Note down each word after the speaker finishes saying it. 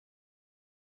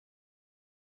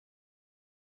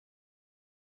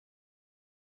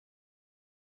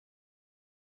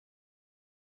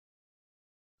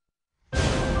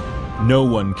No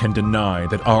one can deny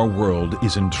that our world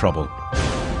is in trouble.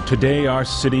 Today, our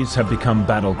cities have become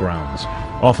battlegrounds,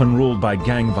 often ruled by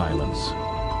gang violence.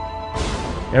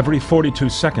 Every 42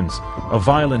 seconds, a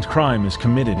violent crime is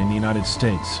committed in the United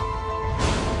States.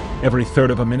 Every third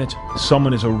of a minute,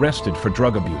 someone is arrested for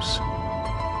drug abuse.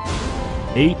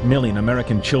 8 million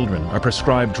American children are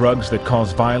prescribed drugs that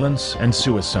cause violence and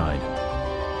suicide.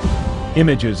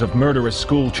 Images of murderous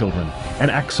school children and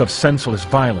acts of senseless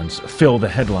violence fill the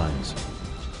headlines.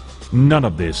 None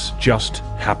of this just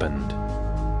happened.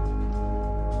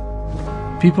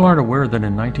 People aren't aware that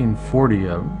in 1940,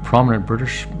 a prominent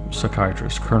British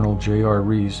psychiatrist, Colonel J.R.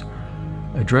 Rees,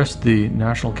 addressed the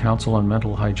National Council on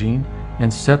Mental Hygiene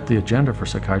and set the agenda for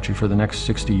psychiatry for the next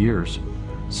 60 years.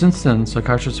 Since then,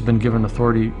 psychiatrists have been given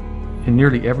authority in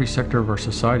nearly every sector of our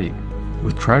society,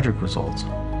 with tragic results.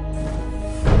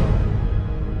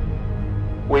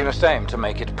 We must aim to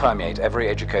make it permeate every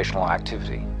educational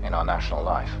activity in our national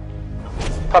life.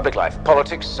 Public life,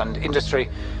 politics, and industry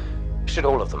should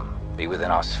all of them be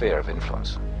within our sphere of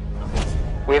influence.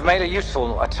 We have made a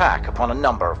useful attack upon a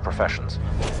number of professions.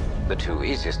 The two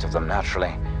easiest of them,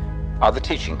 naturally, are the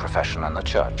teaching profession and the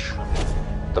church.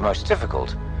 The most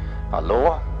difficult are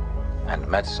law and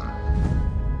medicine.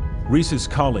 Rees's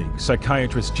colleague,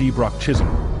 psychiatrist G. Brock Chisholm,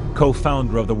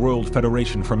 co-founder of the World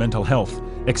Federation for Mental Health,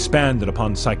 expanded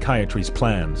upon psychiatry's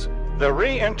plans. The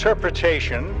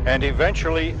reinterpretation and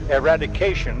eventually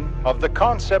eradication of the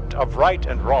concept of right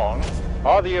and wrong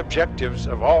are the objectives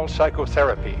of all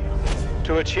psychotherapy.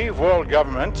 To achieve world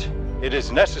government, it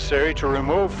is necessary to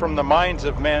remove from the minds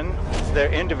of men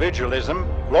their individualism,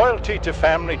 loyalty to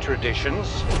family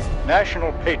traditions,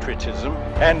 national patriotism,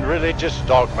 and religious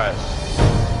dogmas.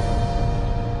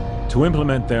 To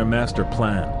implement their master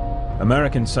plan,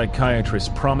 American psychiatrists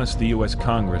promised the U.S.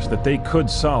 Congress that they could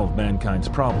solve mankind's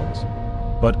problems,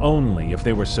 but only if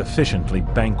they were sufficiently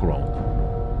bankrolled.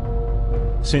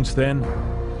 Since then,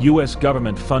 U.S.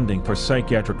 government funding for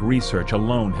psychiatric research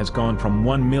alone has gone from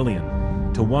 $1 million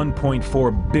to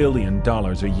 $1.4 billion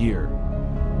a year,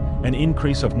 an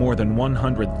increase of more than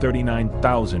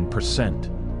 139,000%.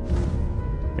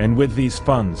 And with these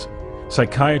funds,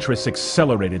 psychiatrists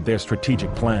accelerated their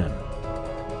strategic plan,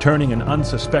 turning an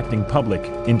unsuspecting public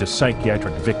into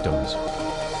psychiatric victims.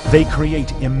 They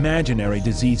create imaginary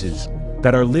diseases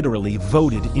that are literally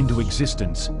voted into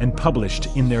existence and published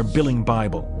in their billing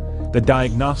Bible, the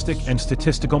Diagnostic and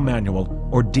Statistical Manual,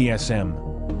 or DSM.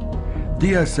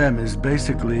 DSM is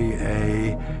basically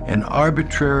an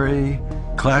arbitrary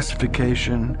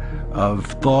classification of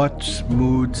thoughts,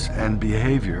 moods, and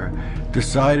behavior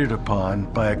decided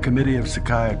upon by a committee of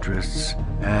psychiatrists,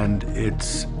 and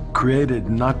it's created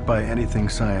not by anything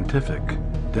scientific.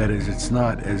 That is, it's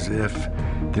not as if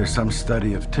there's some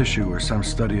study of tissue or some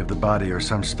study of the body or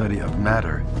some study of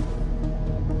matter.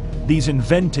 These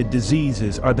invented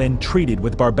diseases are then treated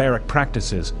with barbaric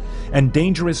practices and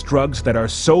dangerous drugs that are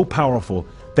so powerful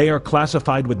they are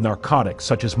classified with narcotics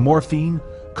such as morphine,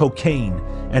 cocaine,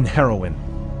 and heroin.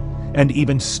 And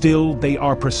even still, they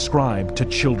are prescribed to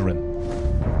children.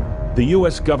 The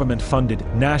U.S. government-funded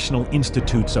National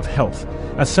Institutes of Health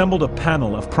assembled a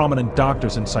panel of prominent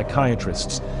doctors and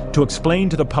psychiatrists to explain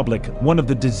to the public one of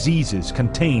the diseases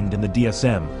contained in the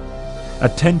DSM: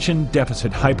 attention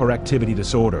deficit hyperactivity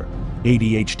disorder,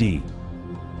 ADHD.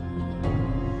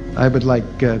 I would like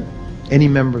any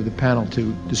member of the panel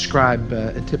to describe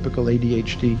a typical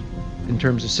ADHD in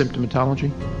terms of symptomatology.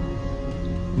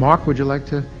 Mark, would you like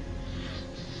to,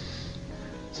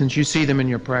 since you see them in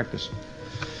your practice?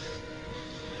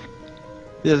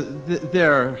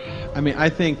 I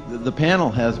think the panel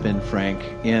has been frank,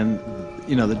 and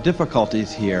the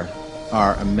difficulties here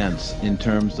are immense in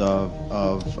terms of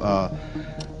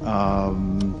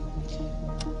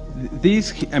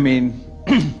these.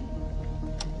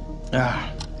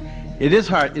 It is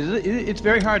hard. It's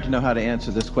very hard to know how to answer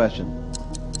this question.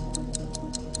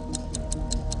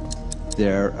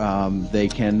 They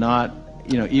cannot,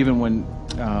 even when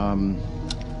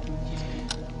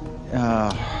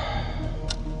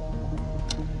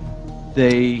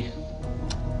they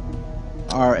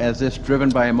are as if driven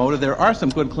by a motive. There are some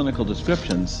good clinical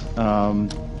descriptions.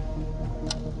 And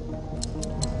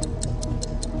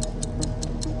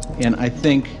I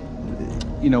think,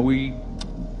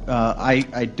 I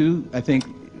think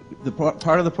the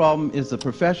part of the problem is the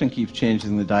profession keeps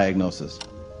changing the diagnosis.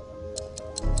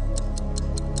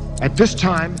 At this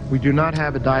time, we do not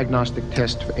have a diagnostic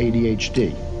test for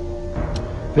ADHD.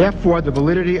 Therefore, the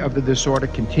validity of the disorder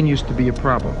continues to be a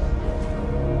problem.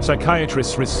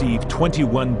 Psychiatrists receive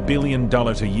 $21 billion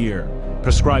a year,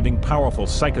 prescribing powerful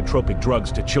psychotropic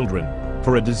drugs to children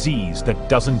for a disease that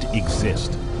doesn't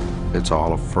exist. it's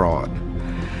all a fraud.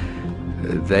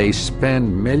 They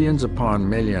spend millions upon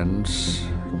millions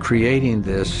creating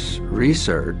this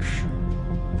research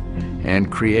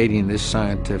and creating this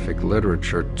scientific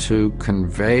literature to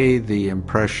convey the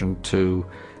impression to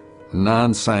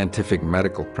non-scientific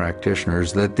medical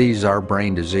practitioners that these are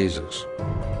brain diseases.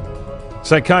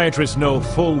 Psychiatrists know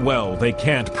full well they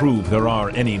can't prove there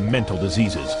are any mental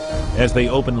diseases, as they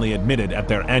openly admitted at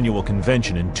their annual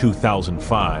convention in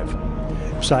 2005.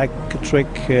 Psychiatric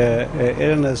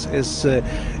illness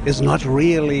is not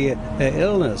really an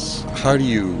illness. How do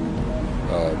you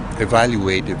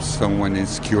evaluate if someone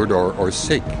is cured or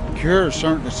sick? Cure is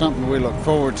certainly something we look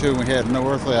forward to and we had no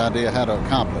earthly idea how to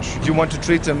accomplish. You want to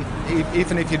treat them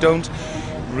even if you don't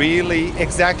really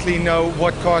exactly know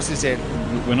what causes it.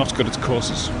 We're not good at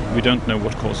causes. We don't know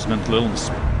what causes mental illness.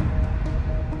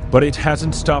 But it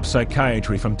hasn't stopped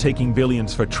psychiatry from taking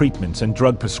billions for treatments and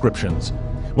drug prescriptions,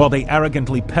 while they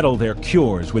arrogantly peddle their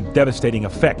cures with devastating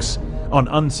effects on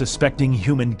unsuspecting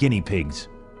human guinea pigs.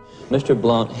 Mr.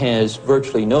 Blount has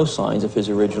virtually no signs of his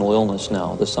original illness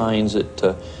now. The signs that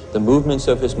the movements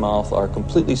of his mouth are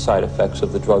completely side effects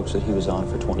of the drugs that he was on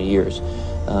for 20 years.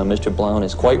 Mr. Blount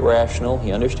is quite rational.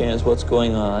 He understands what's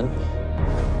going on.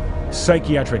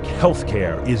 Psychiatric health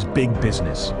care is big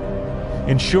business.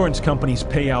 Insurance companies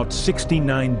pay out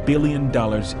 $69 billion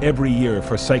every year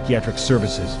for psychiatric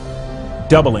services,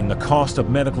 doubling the cost of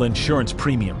medical insurance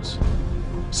premiums.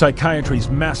 Psychiatry's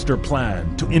master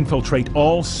plan to infiltrate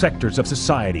all sectors of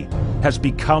society has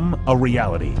become a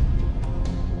reality.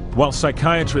 While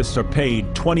psychiatrists are paid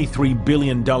 $23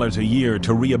 billion a year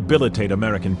to rehabilitate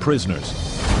American prisoners,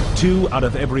 2 out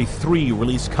of every 3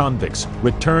 released convicts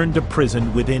return to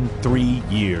prison within 3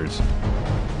 years.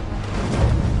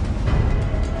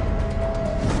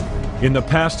 In the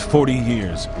past 40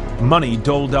 years, money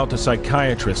doled out to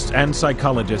psychiatrists and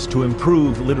psychologists to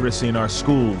improve literacy in our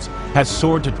schools has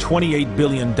soared to $28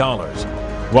 billion,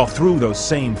 while through those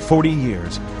same 40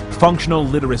 years, functional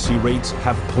literacy rates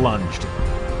have plunged.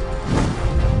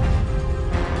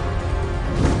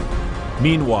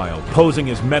 Meanwhile, posing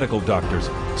as medical doctors,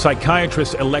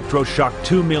 psychiatrists electroshock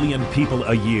 2 million people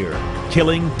a year,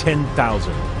 killing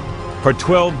 10,000. For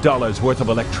 $12 worth of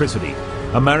electricity,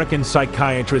 American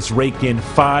psychiatrists rake in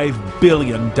 $5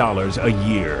 billion a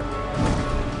year.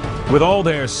 With all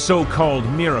their so-called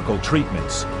miracle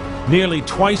treatments, nearly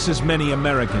twice as many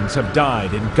Americans have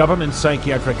died in government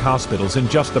psychiatric hospitals in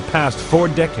just the past 4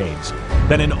 decades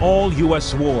than in all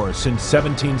U.S. wars since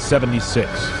 1776.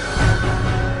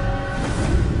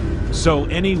 So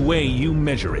any way you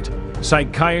measure it,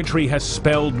 psychiatry has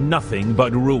spelled nothing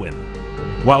but ruin.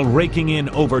 While raking in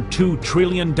over $2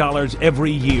 trillion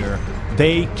every year,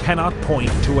 they cannot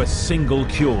point to a single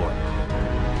cure.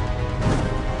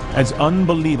 As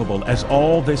unbelievable as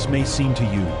all this may seem to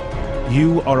you,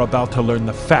 you are about to learn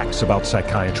the facts about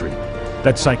psychiatry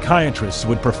that psychiatrists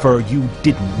would prefer you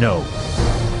didn't know.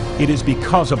 It is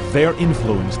because of their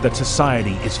influence that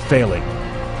society is failing.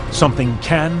 Something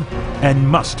can and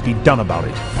must be done about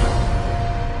it.